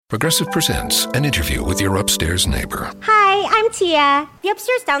Progressive presents an interview with your upstairs neighbor. Hi, I'm Tia. The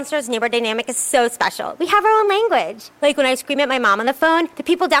upstairs-downstairs neighbor dynamic is so special. We have our own language. Like when I scream at my mom on the phone, the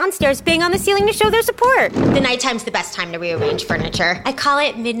people downstairs bang on the ceiling to show their support. The nighttime's the best time to rearrange furniture. I call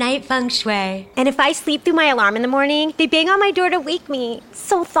it midnight feng shui. And if I sleep through my alarm in the morning, they bang on my door to wake me.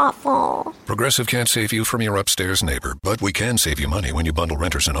 So thoughtful. Progressive can't save you from your upstairs neighbor, but we can save you money when you bundle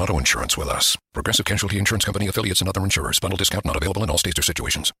renters and auto insurance with us. Progressive Casualty Insurance Company, affiliates, and other insurers. Bundle discount not available in all states or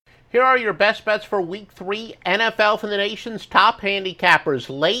situations. Here are your best bets for Week 3 NFL from the nation's top handicappers.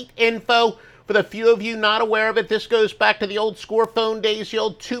 Late info for the few of you not aware of it. This goes back to the old score phone days, the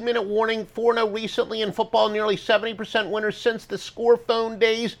old 2-minute warning. 4-0 recently in football, nearly 70% winners since the score phone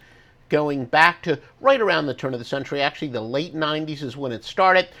days. Going back to right around the turn of the century, actually the late 90s is when it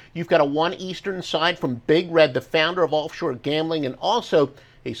started. You've got a 1 Eastern side from Big Red, the founder of offshore gambling and also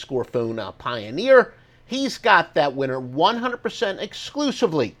a score phone pioneer. He's got that winner 100%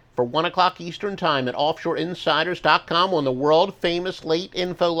 exclusively for 1 o'clock Eastern Time at offshoreinsiders.com on the world-famous late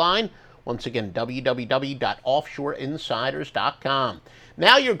info line. Once again, www.offshoreinsiders.com.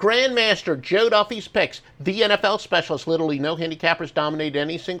 Now your Grandmaster, Joe Duffy's picks, the NFL specialist. Literally no handicappers dominated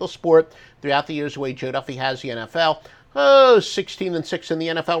any single sport throughout the years the way Joe Duffy has the NFL. 16-6 in the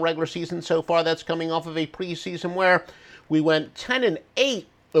NFL regular season so far. That's coming off of a preseason where we went 10-8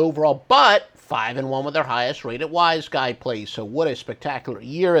 overall, but 5-1 with their highest rated wise guy plays. So what a spectacular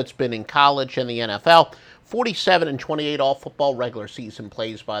year it's been in college and the NFL. 47-28 all football regular season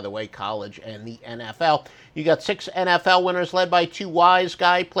plays, by the way, college and the NFL. You got 6 NFL winners led by 2 wise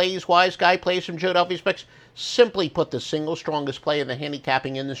guy plays. Wise guy plays from Joe Duffy's picks. Simply put, the single strongest play in the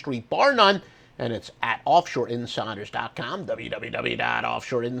handicapping industry, bar none. And it's at offshoreinsiders.com,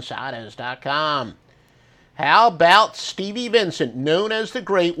 www.offshoreinsiders.com. How about Stevie Vincent, known as the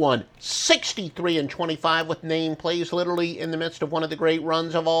Great One, 63-25 with name plays, literally in the midst of one of the great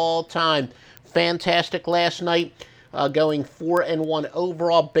runs of all time. Fantastic last night, going 4-1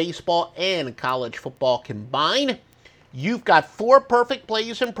 overall, baseball and college football combined. You've got 4 perfect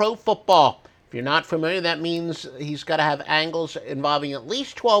plays in pro football. If you're not familiar, that means he's got to have angles involving at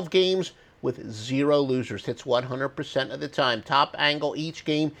least 12 games with 0 losers. Hits 100% of the time. Top angle each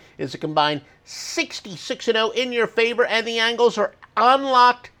game is a combined 66-0 in your favor, and the angles are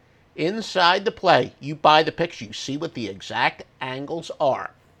unlocked inside the play. You buy the picks, you see what the exact angles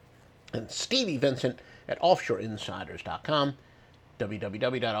are. And Stevie Vincent at offshoreinsiders.com,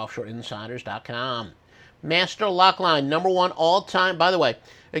 www.offshoreinsiders.com. Master Lockline, #1 all-time. By the way,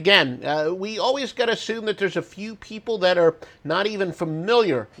 again, we always got to assume that there's a few people that are not even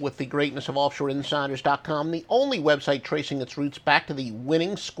familiar with the greatness of offshoreinsiders.com, the only website tracing its roots back to the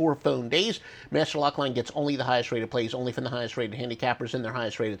winning score phone days. Master Lockline gets only the highest rated plays, only from the highest rated handicappers in their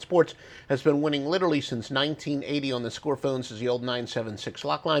highest rated sports. Has been winning literally since 1980 on the score phones as the old 976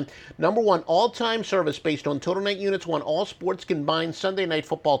 Lockline. #1 all-time service based on total night units, won all sports combined Sunday Night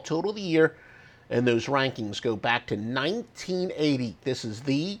Football total of the year. And those rankings go back to 1980. This is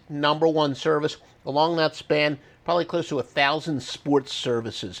the #1 service. Along that span, probably close to 1,000 sports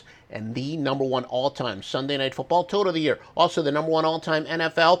services. And the #1 all-time Sunday Night Football total of the year. Also the #1 all-time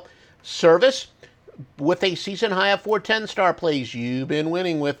NFL service with a season high of 4 10-star plays. You've been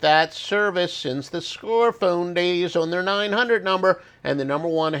winning with that service since the score phone days on their 900 number. And the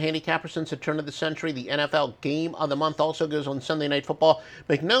 #1 handicapper since the turn of the century. The NFL Game of the Month also goes on Sunday Night Football.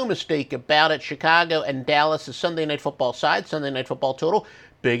 Make no mistake about it, Chicago and Dallas is Sunday Night Football side. Sunday Night Football total,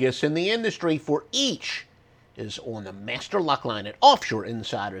 biggest in the industry for each, is on the Master Lockline at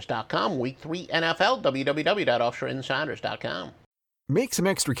offshoreinsiders.com. Week 3 NFL, www.offshoreinsiders.com. Make some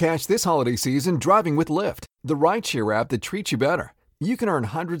extra cash this holiday season driving with Lyft, the rideshare app that treats you better. You can earn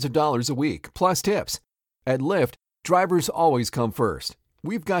hundreds of dollars a week, plus tips. At Lyft, drivers always come first.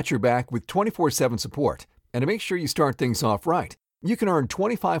 We've got your back with 24/7 support. And to make sure you start things off right, you can earn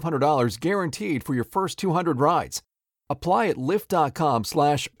 $2,500 guaranteed for your first 200 rides. Apply at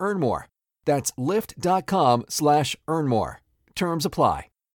Lyft.com/earn more. That's Lyft.com/earn more. Terms apply.